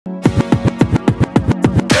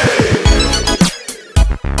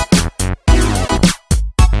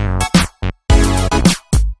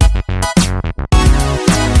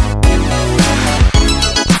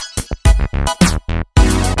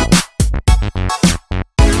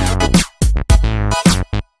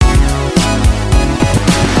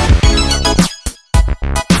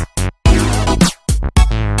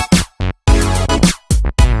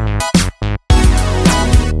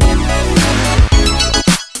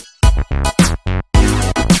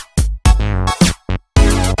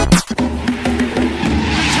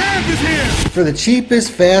For the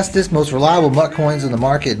cheapest, fastest, most reliable MUT coins on the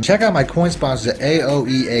market, check out my coin sponsors at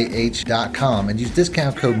OVERPOWERED.com and use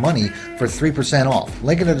discount code MONEY for 3% off.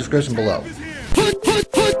 Link in the description below.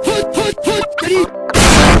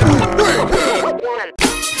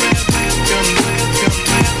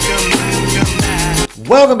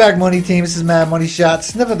 Welcome back, Money Team. This is Mad Money Shot.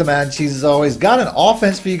 Sniff of the Mad Cheese as always. Got an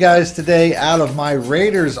offense for you guys today out of my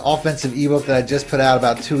Raiders offensive ebook that I just put out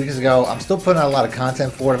about 2 weeks ago. I'm still putting out a lot of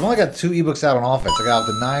content for it. I've only got 2 ebooks out on offense. I got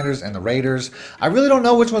the Niners and the Raiders. I really don't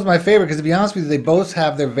know which one's my favorite because, to be honest with you, they both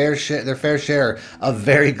have their fair share of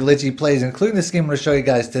very glitchy plays, including the scheme I'm going to show you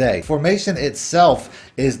guys today. Formation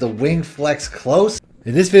itself is the wing flex close.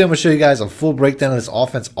 In this video, I'm going to show you guys a full breakdown of this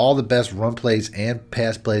offense, all the best run plays and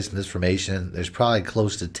pass plays in this formation. There's probably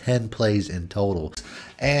close to 10 plays in total.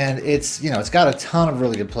 And it's, it's got a ton of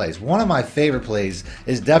really good plays. One of my favorite plays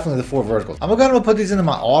is definitely the 4 verticals. I'm going to put these into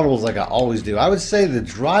my audibles like I always do. I would say the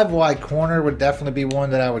drive wide corner would definitely be one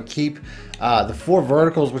that I would keep. The 4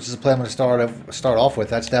 verticals, which is a play I'm going to start off with,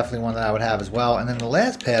 that's definitely one that I would have as well. And then the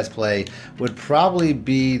last pass play would probably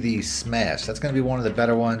be the smash. That's going to be one of the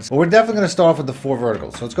better ones. But we're definitely going to start off with the 4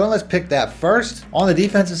 verticals. So let's pick that first. On the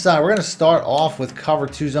defensive side, we're going to start off with cover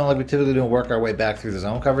 2 zone like we typically do and work our way back through the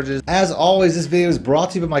zone coverages. As always, this video is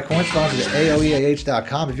brought to you by my coin sponsors at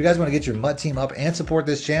AOEAH.com. If you guys want to get your MUT team up and support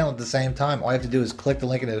this channel at the same time, all you have to do is click the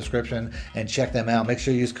link in the description and check them out. Make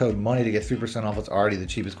sure you use code MONEY to get 3% off what's already the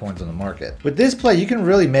cheapest coins on the market. With this play, you can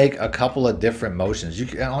really make a couple of different motions. You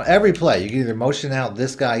can, on every play, you can either motion out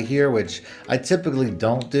this guy here, which I typically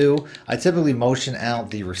don't do. I typically motion out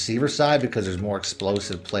the receiver side because there's more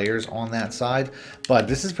explosive players on that side. But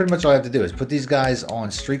this is pretty much all I have to do is put these guys on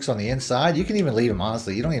streaks on the inside. You can even leave them,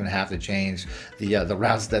 honestly. You don't even have to change the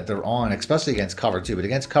routes that they're on, especially against cover 2. But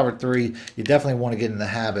against cover 3, you definitely want to get in the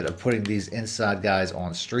habit of putting these inside guys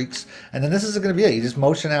on streaks. And then this is going to be it. You just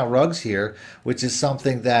motion out Ruggs here, which is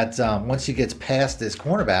something that once he gets past this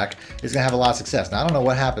cornerback, is going to have a lot of success. Now, I don't know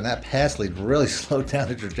what happened. That pass lead really slowed down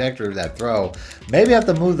the trajectory of that throw. Maybe I have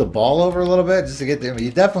to move the ball over a little bit just to get there. I mean,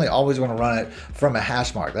 you definitely always want to run it from a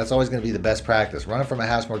hash mark. That's always going to be the best practice. Run it from a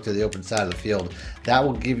hash mark to the open side of the field. That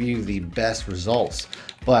will give you the best results.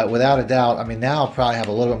 But without a doubt, I mean, now I'll probably have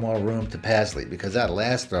a little bit more room to pass lead because that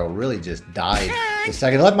last throw really just died the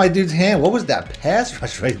second. It left my dude's hand. What was that pass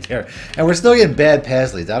rush right there? And we're still getting bad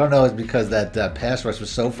pass leads. I don't know if it's because that pass rush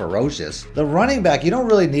was so ferocious. The running back, you don't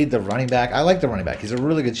really need the running back. I like the running back. He's a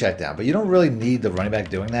really good check down, but you don't really need the running back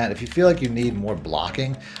doing that. If you feel like you need more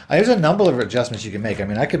blocking, there's a number of adjustments you can make. I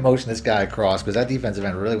mean, I could motion this guy across because that defensive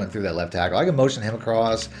end really went through that left tackle. I can motion him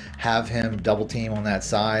across, have him double team on that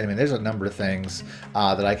side. I mean, there's a number of things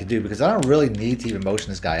that I could do because I don't really need to even motion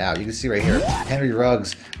this guy out. You can see right here, Henry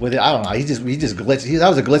Ruggs with it. I don't know. He just glitched. That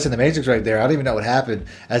was a glitch in the matrix right there. I don't even know what happened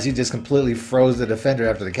as he just completely froze the defender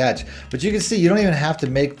after the catch. But you can see you don't even have to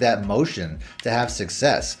make that motion to have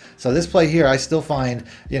success. So this play here, I still find,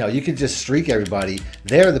 you can just streak everybody.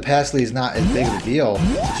 There, the pass lead is not as big of a deal.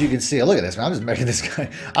 But you can see, look at this, man. I'm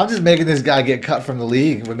just making this guy get cut from the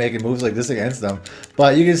league with making moves like this against them.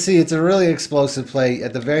 But you can see it's a really explosive play.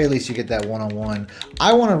 At the very least, you get that one-on-one.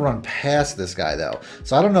 I want to run past this guy though,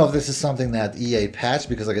 so I don't know if this is something that EA patched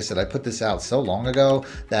because, like I said, I put this out so long ago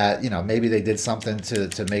that maybe they did something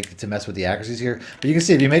to mess with the accuracies here. But you can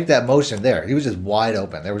see if you make that motion there, he was just wide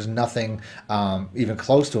open. There was nothing even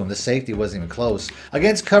close to him. The safety wasn't even close.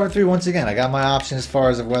 Against cover 3, once again, I got my option as far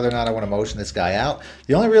as whether or not I want to motion this guy out.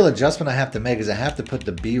 The only real adjustment I have to make is I have to put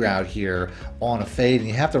the B route here on a fade, and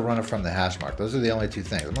you have to run it from the hash mark. Those are the only 2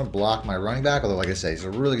 things. I'm going to block my running back, although, like I say, he's a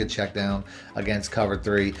really good check down against cover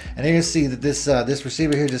 3. And you can see that this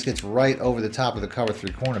receiver here just gets right over the top of the cover 3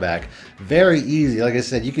 cornerback. Very easy. Like I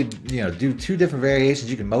said, you could do 2 different variations.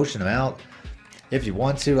 You can motion him out if you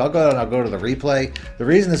want to. I'll go and I'll go to the replay. The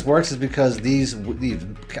reason this works is because these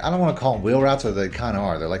I don't want to call them wheel routes, or they kind of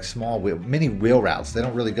are. They're like small mini wheel routes. They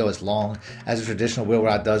don't really go as long as a traditional wheel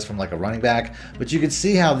route does from like a running back. But you can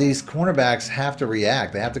see how these cornerbacks have to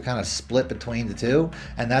react. They have to kind of split between the 2,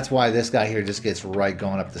 and that's why this guy here just gets right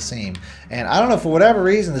going up the seam. And I don't know, for whatever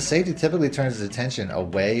reason, the safety typically turns his attention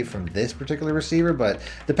away from this particular receiver. But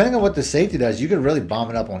depending on what the safety does, you could really bomb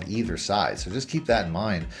it up on either side. So just keep that in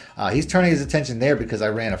mind. He's turning his attention there because I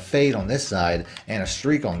ran a fade on this side and a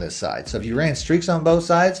streak on this side. So if you ran streaks on both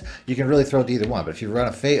sides, you can really throw it to either one. But if you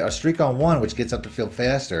run a streak on one, which gets up the field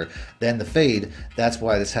faster than the fade, that's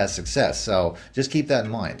why this has success. So just keep that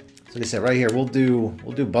in mind. So like I said, right here, we'll do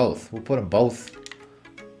both. We'll put them both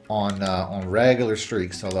on regular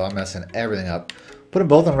streaks, although I'm messing everything up. Put them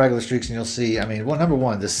both on regular streaks and you'll see, I mean, well, number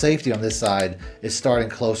one, the safety on this side is starting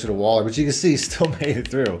closer to Waller, but you can see he still made it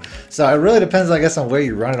through. So it really depends, I guess, on where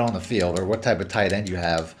you run it on the field or what type of tight end you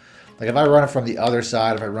have. Like if I run it from the other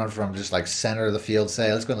side, if I run from just like center of the field,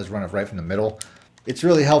 say, let's run it right from the middle. It's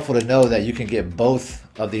really helpful to know that you can get both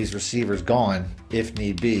of these receivers gone if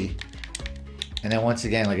need be. And then once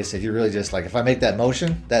again, like I said, you really just like, if I make that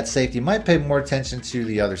motion, that safety might pay more attention to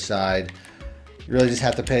the other side. You really just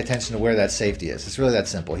have to pay attention to where that safety is. It's really that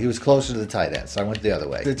simple. He was closer to the tight end, so I went the other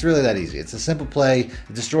way. It's really that easy. It's a simple play.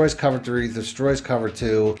 It destroys cover 3, destroys cover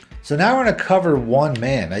 2. So now we're going to cover one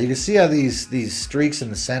man. Now you can see how these streaks in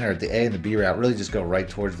the center at the A and the B route really just go right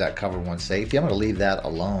towards that cover 1 safety. I'm going to leave that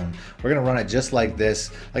alone. We're going to run it just like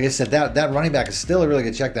this. Like I said, that running back is still a really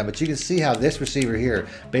good check down, but you can see how this receiver here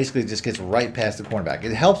basically just gets right past the cornerback.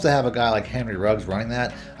 It helps to have a guy like Henry Ruggs running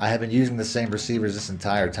that. I have been using the same receivers this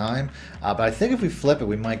entire time, but I think if we flip it,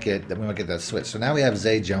 we might get that switch. So now we have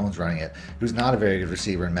Zay Jones running it, who's not a very good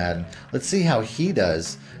receiver in Madden. Let's see how he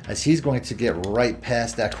does, as he's going to get right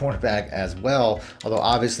past that cornerback as well. Although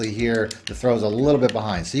obviously here the throw's a little bit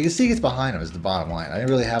behind, so you can see it's behind him is the bottom line. I didn't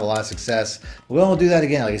really have a lot of success. We won't do that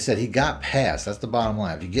again. Like I said, he got past. That's the bottom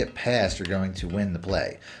line. If you get past, you're going to win the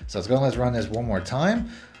play. So let's run this one more time.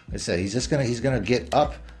 Like I said, he's gonna get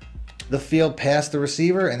up the field past the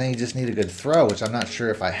receiver, and then you just need a good throw, which I'm not sure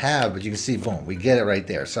if I have, but you can see, boom, we get it right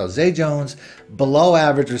there. So Zay Jones, below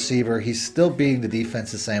average receiver. He's still beating the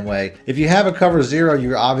defense the same way. If you have a cover 0,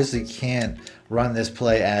 you obviously can't run this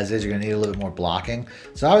play as is. You're going to need a little bit more blocking.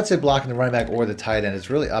 So I would say blocking the running back or the tight end. It's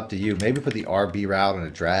really up to you. Maybe put the RB route on a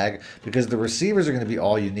drag, because the receivers are going to be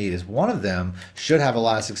all you need. Is one of them should have a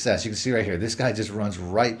lot of success. You can see right here, this guy just runs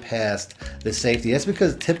right past the safety. That's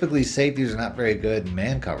because typically safeties are not very good in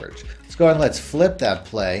man coverage. Let's go ahead and let's flip that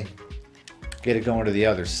play, get it going to the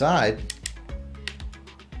other side,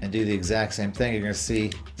 and do the exact same thing. You're going to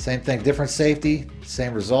see same thing, different safety,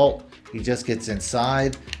 same result. He just gets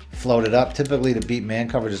inside, float it up. Typically to beat man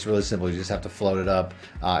coverage is really simple. You just have to float it up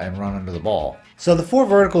and run under the ball. So the 4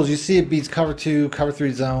 verticals, you see it beats cover 2, cover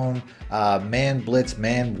 3 zone, man blitz,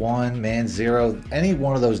 man 1, man 0, any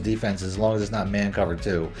one of those defenses as long as it's not man cover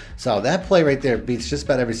 2. So that play right there beats just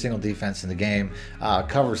about every single defense in the game.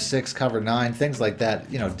 Cover 6, cover 9, things like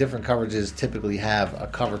that. You know, different coverages typically have a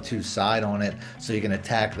cover 2 side on it, so you can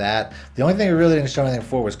attack that. The only thing we really didn't show anything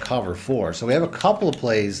for was cover 4. So we have a couple of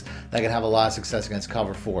plays that can have a lot of success against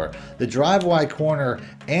cover 4. The drive wide corner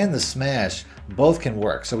and the smash both can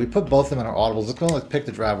work. So we put both of them in our audibles. Let's pick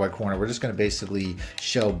the drive wide corner. We're just going to basically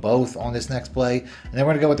show both on this next play. And then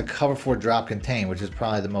we're going to go with the cover 4 drop contain, which is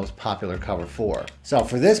probably the most popular cover 4. So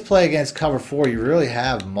for this play against cover 4, you really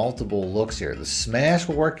have multiple looks here. The smash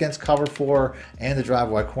will work against cover 4 and the drive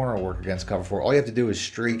wide corner will work against cover 4. All you have to do is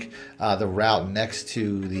streak the route next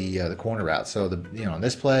to the corner route. So in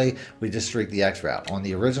this play, we just streak the X route. On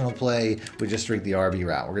the original play, we just streak the RB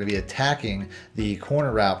route. We're going to be attacking the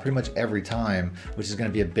corner route pretty much every time, which is going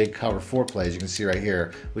to be a big cover 4 play. As you can see right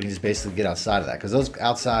here, we can just basically get outside of that, because those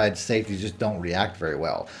outside safeties just don't react very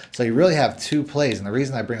well. So you really have 2 plays, and the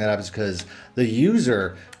reason I bring that up is because the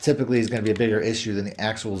user typically is going to be a bigger issue than the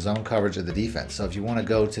actual zone coverage of the defense. So if you want to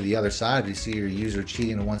go to the other side, if you see your user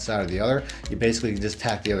cheating to one side or the other, you basically can just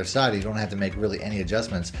attack the other side. You don't have to make really any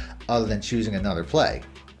adjustments other than choosing another play.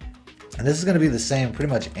 And this is going to be the same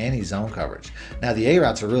pretty much any zone coverage. Now the A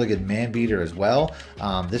route's a really good man beater as well.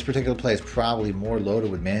 This particular play is probably more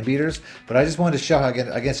loaded with man beaters, but I just wanted to show how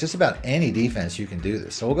against just about any defense you can do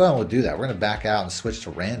this. So we'll go ahead and we'll do that. We're going to back out and switch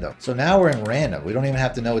to random. So now we're in random. We don't even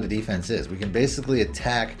have to know what the defense is. We can basically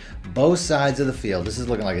attack both sides of the field. This is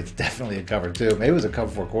looking like it's definitely a cover 2. Maybe it was a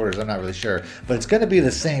cover 4 quarters. I'm not really sure, but it's going to be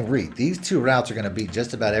the same read. These 2 routes are going to beat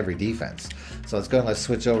just about every defense. So let's go and let's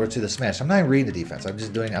switch over to the smash. I'm not even reading the defense. I'm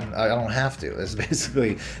just doing, I don't have to. It's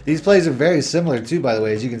basically, these plays are very similar too, by the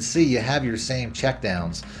way. As you can see, you have your same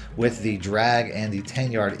checkdowns with the drag and the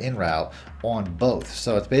 10-yard in route on both.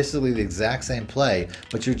 So it's basically the exact same play,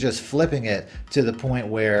 but you're just flipping it to the point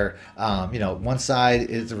where, one side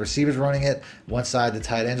is the receivers running it, one side the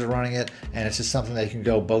tight ends are running it, and it's just something that you can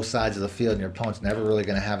go both sides of the field, and your opponent's never really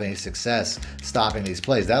going to have any success stopping these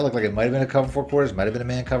plays. That looked like it might have been a cover 4 quarters, might have been a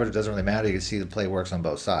man coverage. It doesn't really matter. You can see the play works on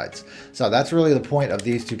both sides. So that's really the point of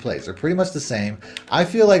these 2 plays. They're pretty much the same. I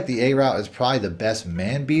feel like the A route is probably the best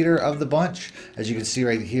man beater of the bunch. As you can see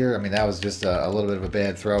right here, I mean, that was just a little bit of a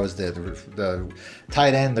bad throw as the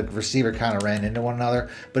tight end, the receiver kind of ran into one another.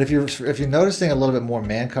 But if you're noticing a little bit more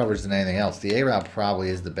man coverage than anything else, the A route probably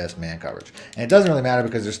is the best man coverage. And it doesn't really matter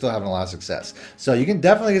because they're still having a lot of success. So you can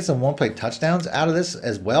definitely get some one-play touchdowns out of this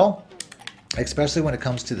as well. especially when it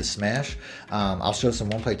comes to the smash. I'll show some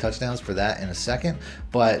one-play touchdowns for that in a second.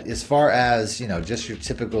 But as far as, you know, just your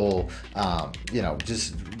typical, you know,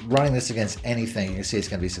 just running this against anything, you can see it's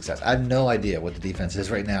going to be a success. I have no idea what the defense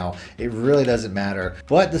is right now. It really doesn't matter.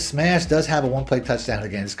 But the smash does have a one-play touchdown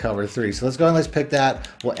against cover 3. So let's go and let's pick that.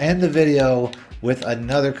 We'll end the video with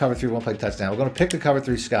another cover 3 one-play touchdown. We're going to pick the cover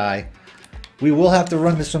 3 sky. We will have to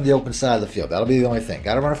run this from the open side of the field. That'll be the only thing.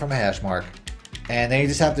 Got to run it from a hash mark. And then you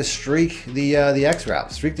just have to streak the X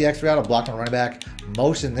route. Streak the X route, I'll block on running back,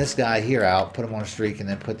 motion this guy here out, put him on a streak, and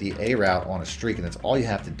then put the A route on a streak, and that's all you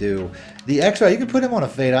have to do. The X route, you can put him on a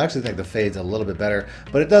fade. I actually think the fade's a little bit better,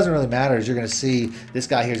 but it doesn't really matter, as you're going to see this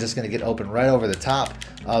guy here is just going to get open right over the top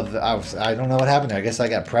of the, I don't know what happened there. I guess I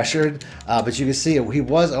got pressured, but you can see he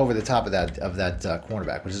was over the top of that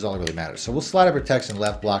cornerback, which is all that really matters. So we'll slide a protection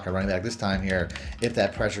left block and running back this time here. If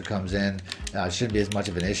that pressure comes in, it shouldn't be as much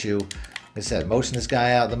of an issue. Like I said, motion this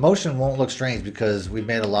guy out. The motion won't look strange because we've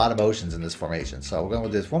made a lot of motions in this formation. So we're going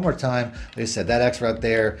with this one more time. Like I said, that X right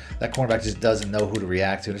there, that cornerback just doesn't know who to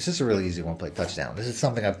react to. And it's just a really easy one-play touchdown. This is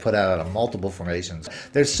something I've put out of multiple formations.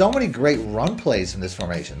 There's so many great run plays in this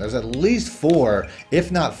formation. There's at least 4, if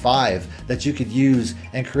not 5, that you could use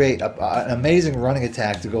and create an amazing running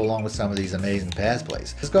attack to go along with some of these amazing pass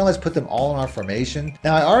plays. Let's go and let's put them all in our formation.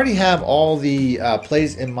 Now, I already have all the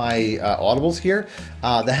plays in my audibles here.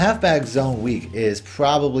 The halfback zone weak is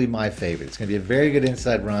probably my favorite. It's going to be a very good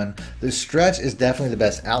inside run. The stretch is definitely the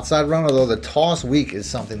best outside run, although the toss weak is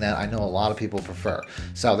something that I know a lot of people prefer.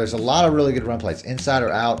 So there's a lot of really good run plays, inside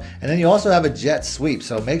or out. And then you also have a jet sweep.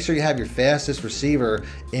 So make sure you have your fastest receiver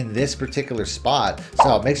in this particular spot.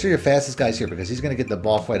 So make sure your fastest guy's here because he's going to get the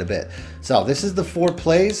ball quite a bit. So this is the 4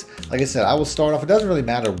 plays. Like I said, I will start off. It doesn't really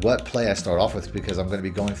matter what play I start off with because I'm going to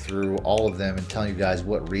be going through all of them and telling you guys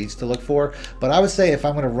what reads to look for. But I would say if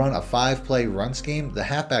I'm going to run a 5-play run scheme, the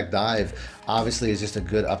halfback dive obviously is just a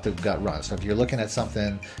good up the gut run. So if you're looking at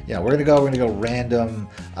something, you know, we're gonna go random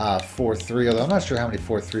 4-3, although I'm not sure how many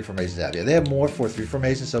 4-3 formations they have. Yeah, they have more 4-3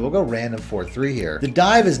 formations, so we'll go random 4-3 here. The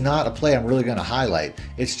dive is not a play I'm really gonna highlight.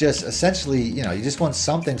 It's just essentially, you know, you just want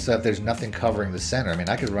something so if there's nothing covering the center. I mean,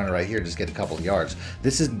 I could run it right here and just get a couple of yards.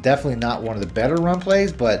 This is definitely not one of the better run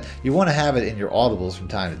plays, but you want to have it in your audibles from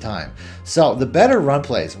time to time. So the better run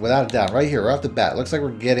plays, without a doubt, right here, right off the bat, looks like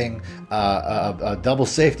we're getting a double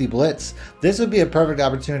safety blitz. This would be a perfect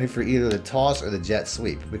opportunity for either the toss or the jet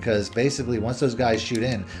sweep because basically once those guys shoot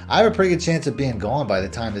in, I have a pretty good chance of being gone by the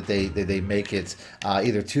time that they make it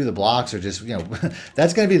either to the blocks or just, you know,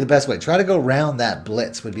 that's going to be the best way. Try to go around that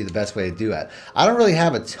blitz would be the best way to do it. I don't really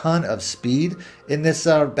have a ton of speed in this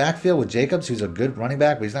backfield with Jacobs, who's a good running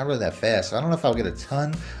back, but he's not really that fast. So I don't know if I'll get a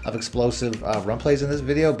ton of explosive run plays in this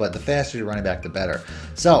video, but the faster your running back, the better.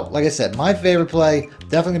 So, like I said, my favorite play,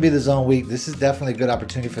 definitely going to be the zone weak. This is definitely a good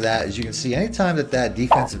opportunity for that. As you can see, anytime that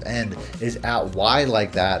defensive end is out wide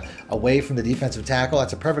like that, away from the defensive tackle,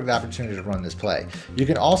 that's a perfect opportunity to run this play. You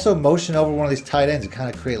can also motion over one of these tight ends and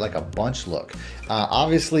kind of create like a bunch look.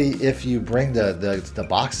 Obviously, if you bring the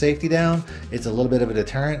box safety down, it's a little bit of a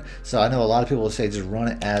deterrent. So I know a lot of people will say just run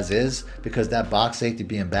it as is because that box safety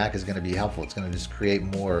being back is going to be helpful. It's going to just create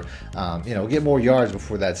more, you know, get more yards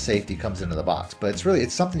before that safety comes into the box. But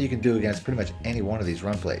it's something you can do against pretty much any one of these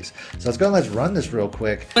run plays. So let's go and let's run this real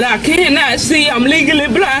quick. But I cannot see. I'm legally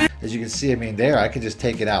blind. As you can see, I mean, there, I could just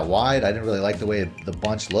take it out wide. I didn't really like the way the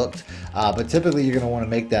bunch looked. But typically, you're going to want to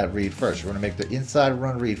make that read first. You're going to make the inside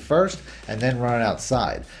run read first and then run it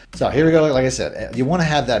outside. So here we go. Like I said, you want to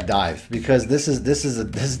have that dive because this is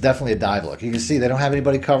definitely a dive look. You can see they don't have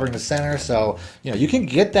anybody covering the center. So, you know, you can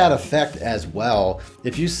get that effect as well.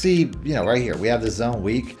 If you see, you know, right here, we have the zone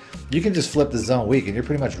weak. You can just flip the zone weak and you're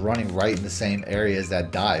pretty much running right in the same area as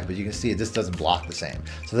that dive, but you can see it just doesn't block the same.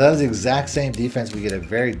 So that is the exact same defense. We get a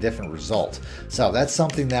very different result. So that's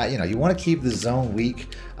something that, you know, you want to keep the zone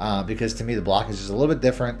weak because to me the block is just a little bit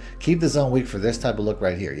different. Keep the zone weak for this type of look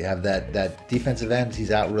right here. You have that defensive end, he's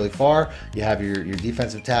out really far. You have your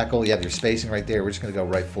defensive tackle, you have your spacing right there. We're just going to go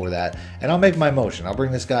right for that. And I'll make my motion. I'll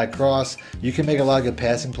bring this guy across. You can make a lot of good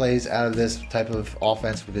passing plays out of this type of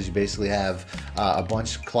offense because you basically have a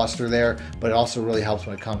bunch cluster there, but it also really helps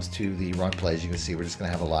when it comes to the run plays. You can see we're just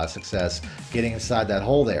going to have a lot of success getting inside that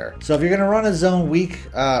hole there. So if you're going to run a zone weak,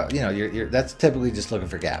 you know, that's typically just looking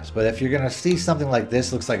for gaps. But if you're going to see something like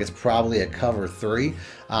this, looks like it's probably a cover 3.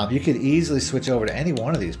 You could easily switch over to any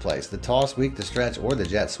one of these plays. The toss sweep, the stretch, or the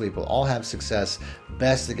jet sweep will all have success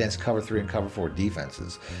best against cover 3 and cover 4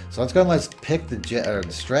 defenses. So let's go and let's pick the jet or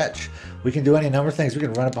the stretch. We can do any number of things. We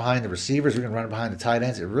can run it behind the receivers. We can run it behind the tight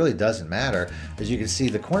ends. It really doesn't matter. As you can see,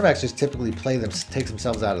 the cornerbacks just typically take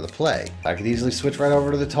themselves out of the play. I could easily switch right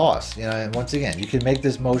over to the toss. You know, and once again, you can make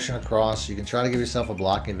this motion across. You can try to give yourself a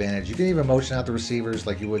blocking advantage. You can even motion out the receivers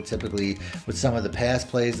like you would typically with some of the pass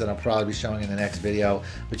plays that I'll probably be showing in the next video.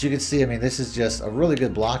 But you can see, I mean, this is just a really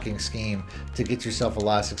good blocking scheme to get yourself a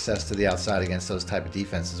lot of success to the outside against those type of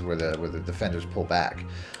defenses where the defenders pull back.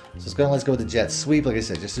 So let's go with the jet sweep. Like I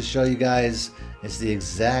said, just to show you guys, it's the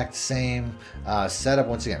exact same setup.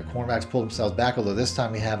 Once again, the cornerbacks pull themselves back, although this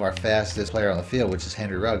time we have our fastest player on the field, which is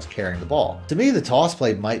Henry Ruggs, carrying the ball. To me, the toss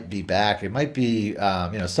play might be back. It might be, you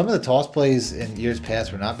know, some of the toss plays in years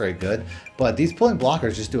past were not very good, but these pulling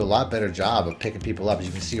blockers just do a lot better job of picking people up, as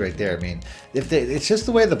you can see right there. I mean, it's just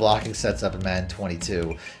the way the blocking sets up in Madden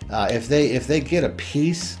 22. If they get a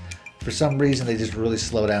piece, for some reason, they just really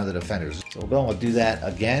slow down the defenders. So we'll go and we'll do that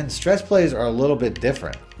again. Stretch plays are a little bit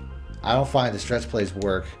different. I don't find the stretch plays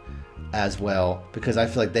work as well because I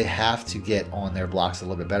feel like they have to get on their blocks a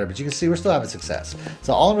little bit better. But you can see we're still having success.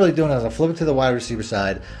 So all I'm really doing is I'm flipping to the wide receiver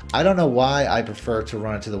side. I don't know why I prefer to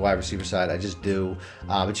run it to the wide receiver side. I just do.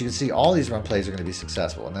 But you can see all these run plays are going to be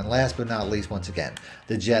successful. And then last but not least, once again,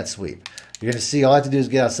 the jet sweep. You're going to see all I have to do is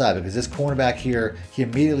get outside because this cornerback here, he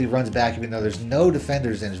immediately runs back even though there's no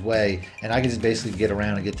defenders in his way, and I can just basically get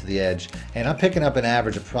around and get to the edge. And I'm picking up an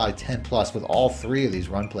average of probably 10 plus with all 3 of these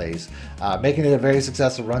run plays, making it a very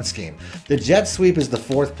successful run scheme. The jet sweep is the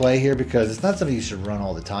 4th play here because it's not something you should run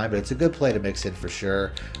all the time, but it's a good play to mix in for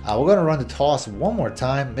sure. We're going to run the toss one more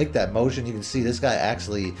time, make that motion. You can see this guy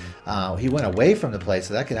actually, he went away from the play,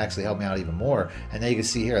 so that can actually help me out even more. And then you can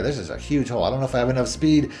see here, this is a huge hole. I don't know if I have enough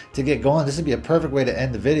speed to get going. This would be a perfect way to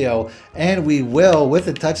end the video, and we will with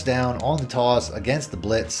a touchdown on the toss against the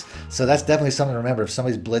blitz. So that's definitely something to remember. If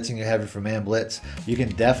somebody's blitzing you heavy for man blitz, you can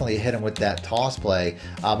definitely hit them with that toss play.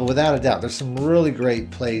 But without a doubt, there's some really great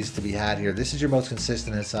plays to be had here. This is your most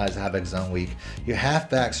consistent inside halfback zone week. Your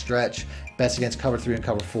halfback stretch best against cover 3 and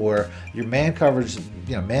cover 4. Your man coverage,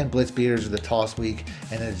 you know, man blitz beaters are the toss week,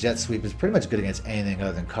 and then the jet sweep is pretty much good against anything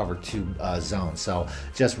other than cover 2 zone. So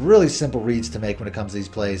just really simple reads to make when it comes to these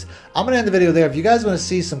plays. I'm going to end the video there. If you guys want to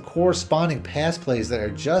see some corresponding pass plays that are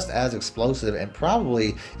just as explosive, and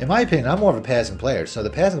probably, in my opinion, I'm more of a passing player, so the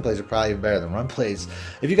passing plays are probably even better than run plays.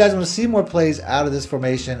 If you guys want to see more plays out of this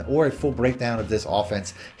formation or a full breakdown of this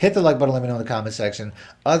offense, hit the like button, let me know in the comment section.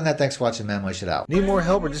 Other than that, thanks for watching, man. It out. Need more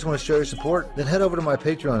help or just want to show your support? Then head over to my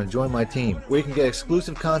Patreon and join my team, where you can get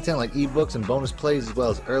exclusive content like ebooks and bonus plays, as well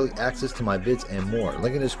as early access to my vids and more.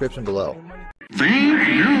 Link in the description below. Thank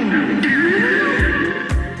you.